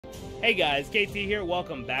Hey guys, KT here,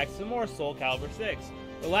 welcome back to some more Soul Calibur 6.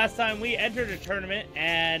 The last time we entered a tournament,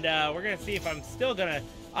 and we're going to see if I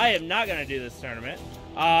am not going to do this tournament.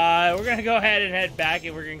 We're going to go ahead and head back,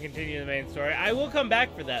 and we're going to continue the main story. I will come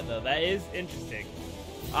back for that, though. That is interesting.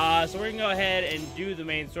 So we're going to go ahead and do the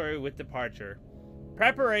main story with departure.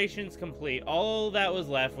 Preparations complete. All that was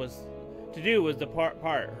left to do was depart.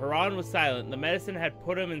 Haran was silent. The medicine had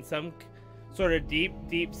put him in some sort of deep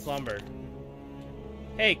slumber.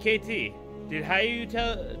 Hey, KT, did Hayu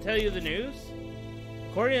tell you the news?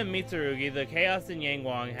 According to Mitsurugi, the chaos in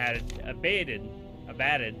Yangwang had abated.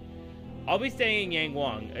 I'll be staying in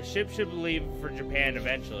Yangwang. A ship should leave for Japan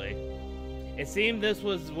eventually. It seemed this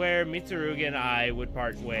was where Mitsurugi and I would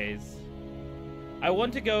part ways. I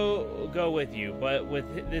want to go with you, but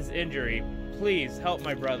with this injury, please help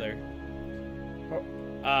my brother.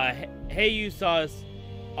 Hayu saw us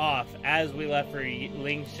off as we left for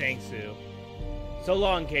Ling Shangsu. So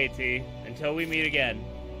long, KT. Until we meet again.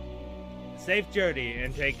 Safe journey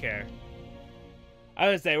and take care. I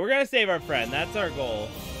would say, we're gonna save our friend. That's our goal.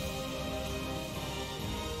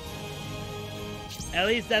 At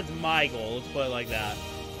least that's my goal. Let's put it like that.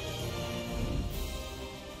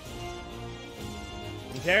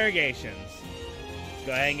 Interrogations. Let's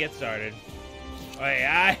go ahead and get started. Oh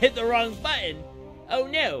yeah, I hit the wrong button. Oh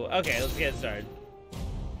no. Okay, let's get started.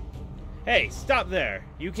 Hey, stop there.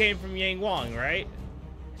 You came from Yangwang, right?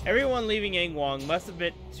 Everyone leaving Yangwang must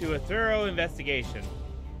admit to a thorough investigation.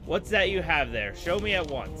 What's that you have there? Show me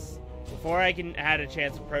at once. Before I had a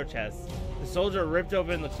chance to protest, the soldier ripped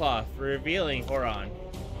open the cloth, revealing Haran.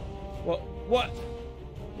 What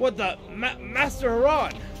the? Master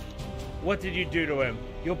Haran! What did you do to him?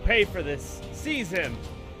 You'll pay for this. Seize him!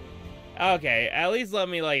 Okay, at least let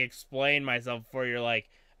me, like, explain myself before you're, like,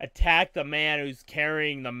 attack the man who's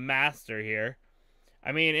carrying the master here.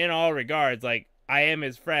 I mean, in all regards, like, I am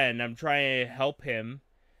his friend. I'm trying to help him.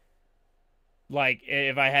 Like,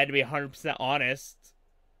 if I had to be 100% honest,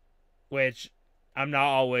 which I'm not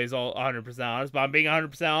always 100% honest, but I'm being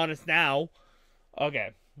 100% honest now.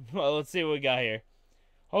 Okay, well, let's see what we got here.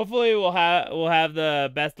 Hopefully we'll have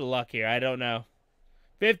the best of luck here. I don't know.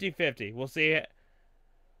 50-50. We'll see.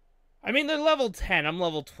 I mean, they're level 10. I'm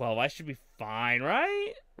level 12. I should be fine,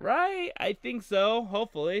 right? Right? I think so.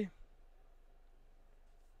 Hopefully.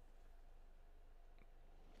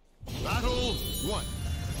 Battle 1.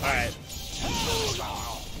 Alright.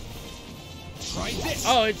 Try this.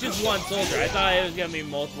 Oh, it's just one soldier. I thought it was going to be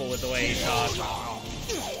multiple with the way he talks.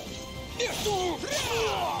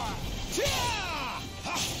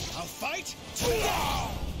 A fight?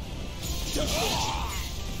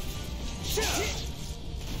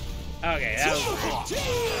 Okay, that was weird.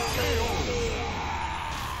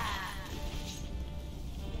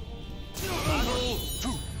 Battle 2.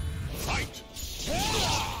 Fight.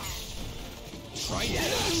 Try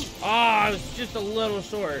this. Oh, I was just a little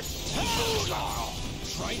short.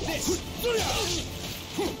 Try this.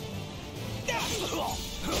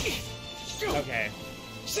 Okay.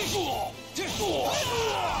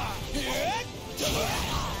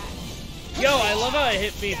 Yo, I love how it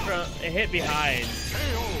hit behind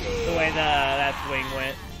the way that swing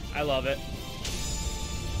went. I love it.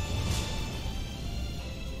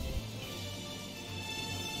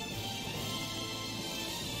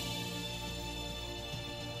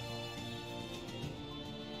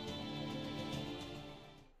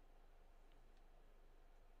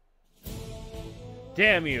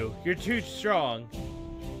 Damn you, you're too strong.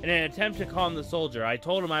 In an attempt to calm the soldier, I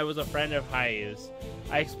told him I was a friend of Hayu's.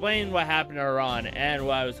 I explained what happened to Haran and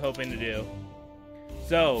what I was hoping to do.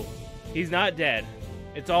 So, he's not dead.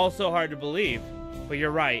 It's all so hard to believe, but you're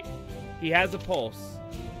right. He has a pulse.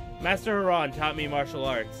 Master Haran taught me martial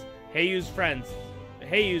arts. Hayu's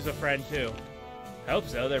a friend too. Hope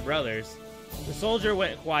so, they're brothers. The soldier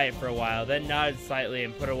went quiet for a while, then nodded slightly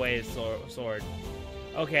and put away his sword.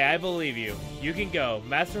 Okay, I believe you. You can go.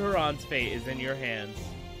 Master Haran's fate is in your hands.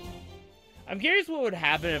 I'm curious what would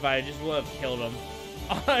happen if I just would have killed him.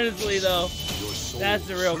 Honestly, though, that's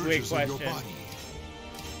the real big question.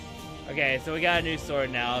 Okay, so we got a new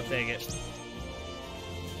sword now. I'll take it.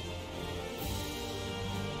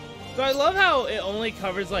 So I love how it only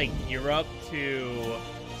covers, like, Europe to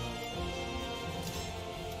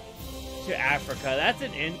Africa. That's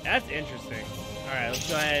interesting. Alright, let's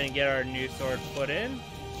go ahead and get our new sword put in.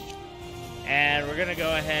 And we're going to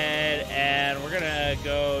go ahead and we're going to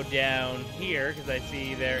go down here because I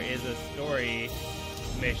see there is a story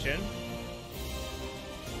mission.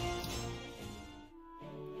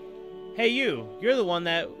 Hey you're the one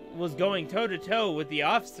that was going toe-to-toe with the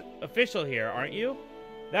official here, aren't you?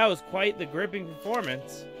 That was quite the gripping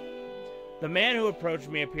performance. The man who approached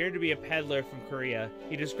me appeared to be a peddler from Korea.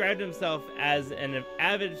 He described himself as an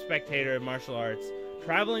avid spectator of martial arts,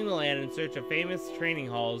 traveling the land in search of famous training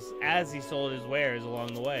halls as he sold his wares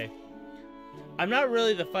along the way. I'm not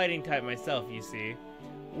really the fighting type myself, you see,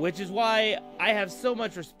 which is why I have so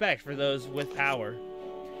much respect for those with power.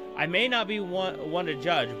 I may not be one to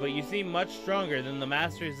judge, but you seem much stronger than the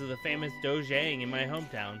masters of the famous Dojang in my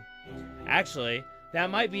hometown. Actually, that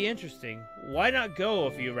might be interesting. Why not go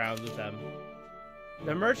a few rounds with them?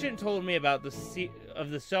 The merchant told me about the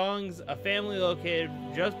Seongs, a family located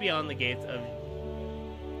just beyond the gates of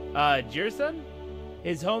Jeosun,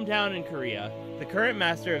 his hometown in Korea. The current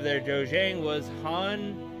master of their Dojang was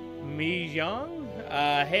Han Mi-jeong,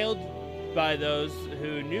 hailed by those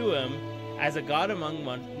who knew him as a god among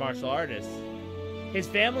martial artists. His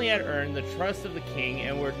family had earned the trust of the king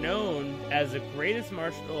and were known as the greatest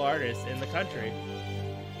martial artists in the country.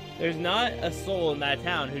 There's not a soul in that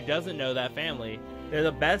town who doesn't know that family. They're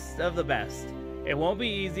the best of the best. It won't be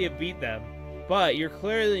easy to beat them, but you're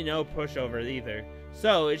clearly no pushover either.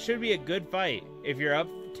 So it should be a good fight. If you're up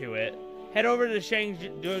to it, head over to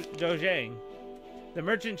Dojang. The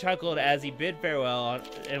merchant chuckled as he bid farewell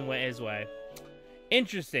and went his way.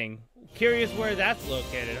 Interesting. Curious where that's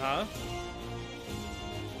located, huh?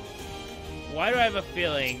 Why do I have a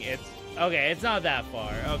feeling it's... Okay, it's not that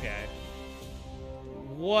far. Okay.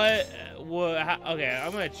 What? Okay,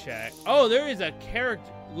 I'm gonna check. Oh, there is a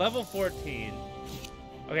character... Level 14.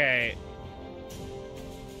 Okay.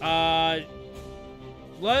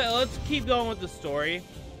 Let's keep going with the story.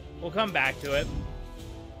 We'll come back to it.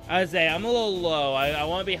 I say, I'm a little low. I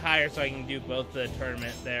want to be higher so I can do both the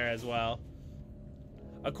tournament there as well.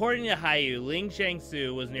 According to Hayu, Ling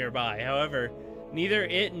Shang-su was nearby. However, neither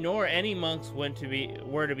it nor any monks were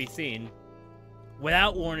to be seen.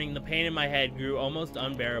 Without warning, the pain in my head grew almost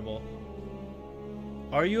unbearable.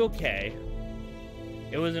 Are you okay?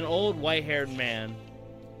 It was an old white-haired man.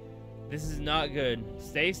 This is not good.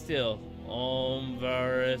 Stay still. Om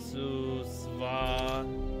Varisu Sva.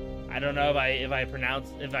 I don't know if I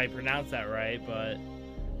pronounce that right, but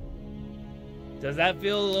does that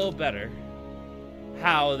feel a little better?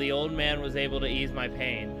 How the old man was able to ease my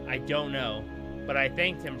pain, I don't know, but I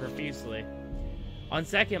thanked him profusely. On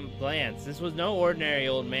second glance, this was no ordinary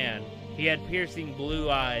old man. He had piercing blue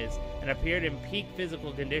eyes and appeared in peak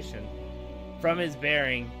physical condition. From his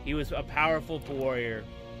bearing, he was a powerful warrior.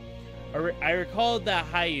 I recalled that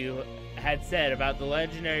Hayu had said about the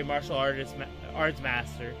legendary martial arts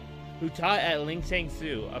master who taught at Ling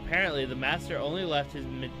Shang-su. Apparently, the master only left his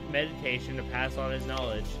meditation to pass on his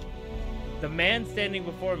knowledge. The man standing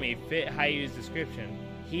before me fit Hayu's description.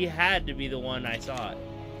 He had to be the one I sought.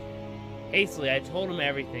 Hastily, I told him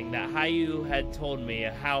everything that Hayu had told me,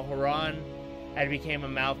 how Haran had become a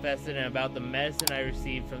malfested and about the medicine I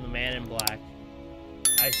received from the man in black.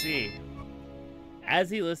 I see. As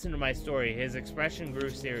he listened to my story, his expression grew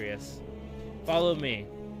serious. Follow me.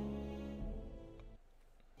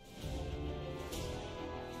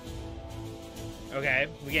 Okay,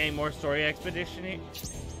 we getting more story expedition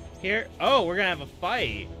here? Oh, we're gonna have a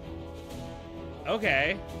fight.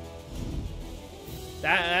 Okay.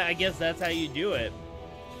 I guess that's how you do it.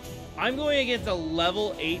 I'm going against a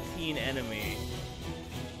level 18 enemy.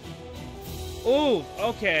 Ooh,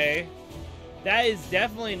 okay. That is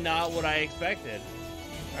definitely not what I expected.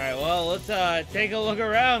 Alright, well, let's take a look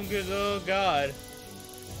around, because, oh god.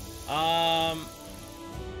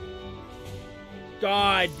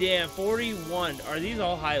 God damn, 41. Are these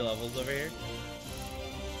all high levels over here?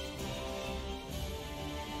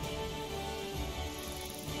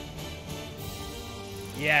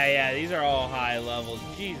 Yeah, these are all high levels.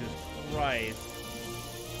 Jesus Christ.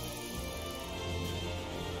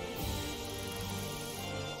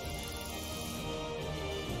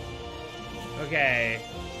 Okay.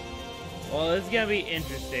 Well, this is gonna be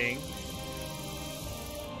interesting.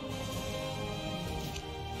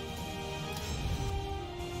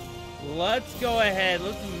 Let's go ahead.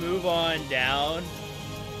 Let's move on down.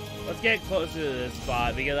 Let's get closer to this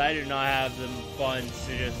spot because I do not have the funds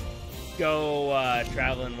to just go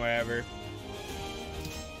traveling wherever.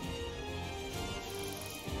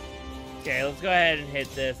 Okay, let's go ahead and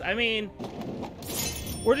hit this. I mean,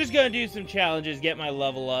 we're just gonna do some challenges, get my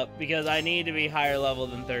level up, because I need to be higher level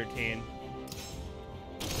than 13.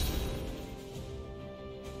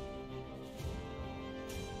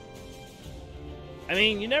 I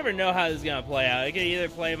mean, you never know how this is gonna play out. It could either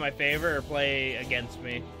play in my favor or play against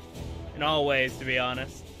me. In all ways, to be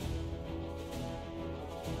honest.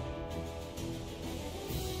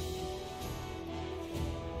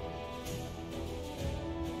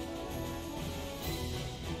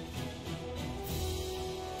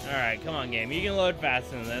 Alright. Alright, come on, game. You can load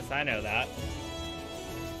faster than this. I know that.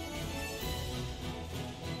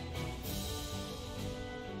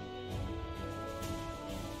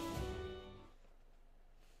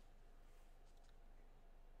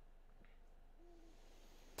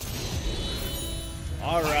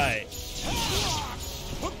 Alright.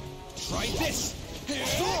 Try this.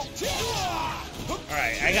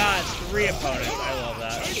 Alright, I got 3 opponents. I love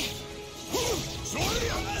that.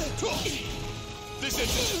 This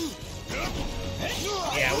is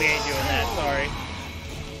Yeah, we ain't doing that. Sorry.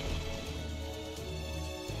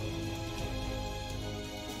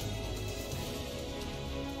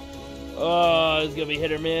 Oh, it's gonna be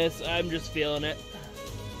hit or miss. I'm just feeling it.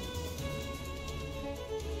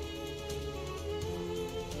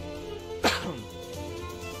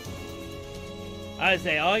 I would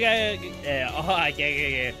say all I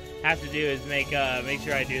have to do is make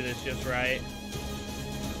sure I do this just right.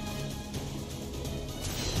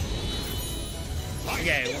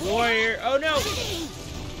 Okay, warrior. Oh no!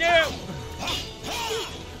 No!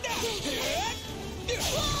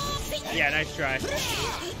 Yeah, nice try.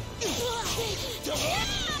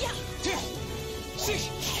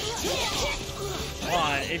 Come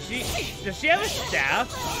on, does she have a staff?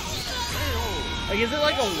 Like, is it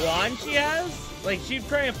like a wand she has? Like, she's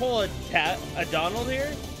trying to pull a Donald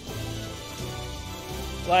here?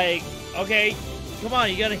 Like, okay, come on,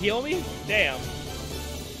 you gonna heal me? Damn.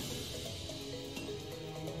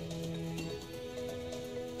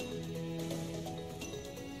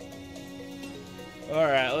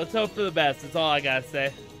 Alright, let's hope for the best. That's all I gotta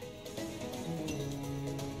say.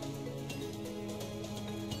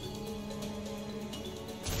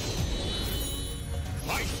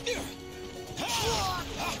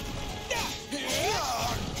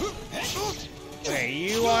 Okay,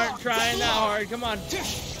 you aren't trying that hard. Come on.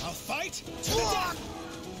 I'll fight to the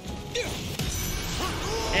death.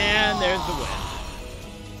 And there's the win.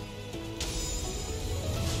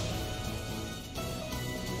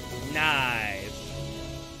 Nice.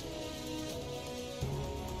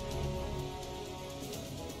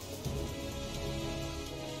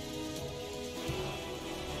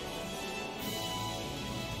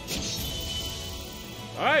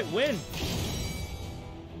 Alright, win.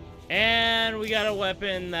 And we got a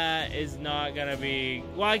weapon that is not gonna be...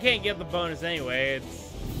 Well, I can't get the bonus anyway. It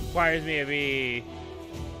requires me to be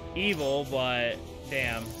evil, but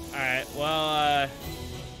damn. Alright, well,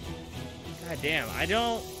 God damn, I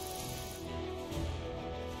don't...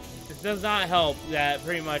 This does not help that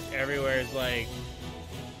pretty much everywhere is, like,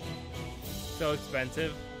 so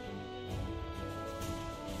expensive.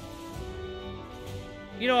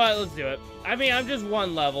 You know what? Let's do it. I mean, I'm just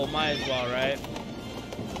 1 level. Might as well, right?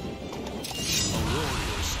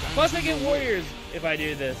 Plus, I get warriors if I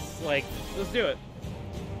do this. Like, let's do it.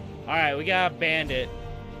 Alright, we got a bandit.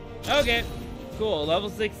 Okay, cool. Level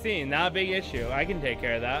 16. Not a big issue. I can take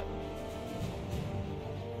care of that.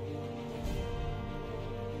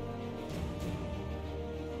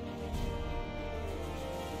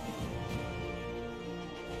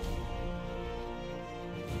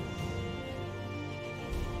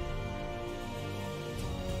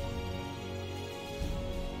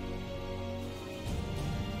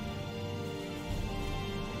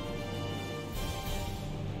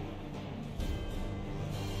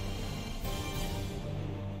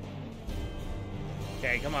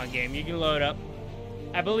 Okay, come on, game. You can load up.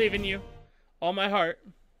 I believe in you. All my heart.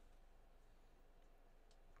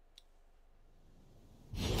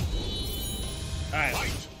 Alright.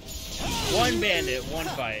 1 bandit, 1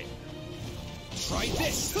 fight. Try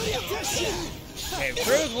this. Okay,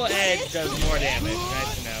 Critical Edge does more damage.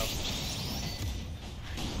 Nice to know.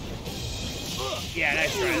 Yeah,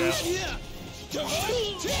 nice try, though.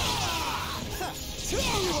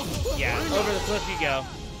 Yeah, over the cliff you go.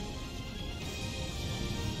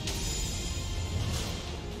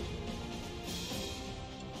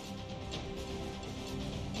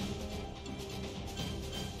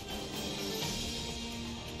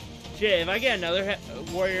 Shit, if I get another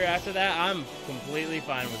warrior after that, I'm completely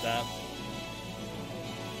fine with that.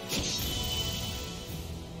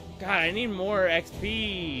 God, I need more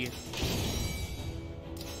XP.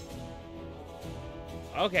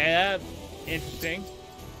 Okay, that's interesting.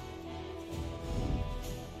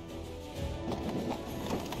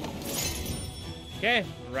 Okay,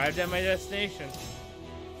 arrived at my destination.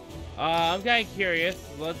 I'm kind of curious.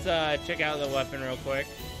 Let's check out the weapon real quick.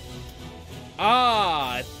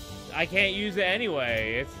 Ah, I can't use it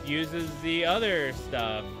anyway. It uses the other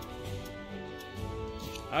stuff.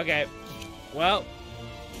 Okay. Well,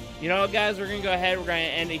 you know what, guys? We're going to go ahead. We're going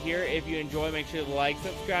to end it here. If you enjoy, make sure to like,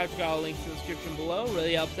 subscribe. Check out the links in the description below.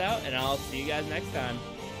 Really helps out. And I'll see you guys next time.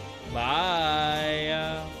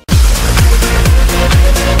 Bye.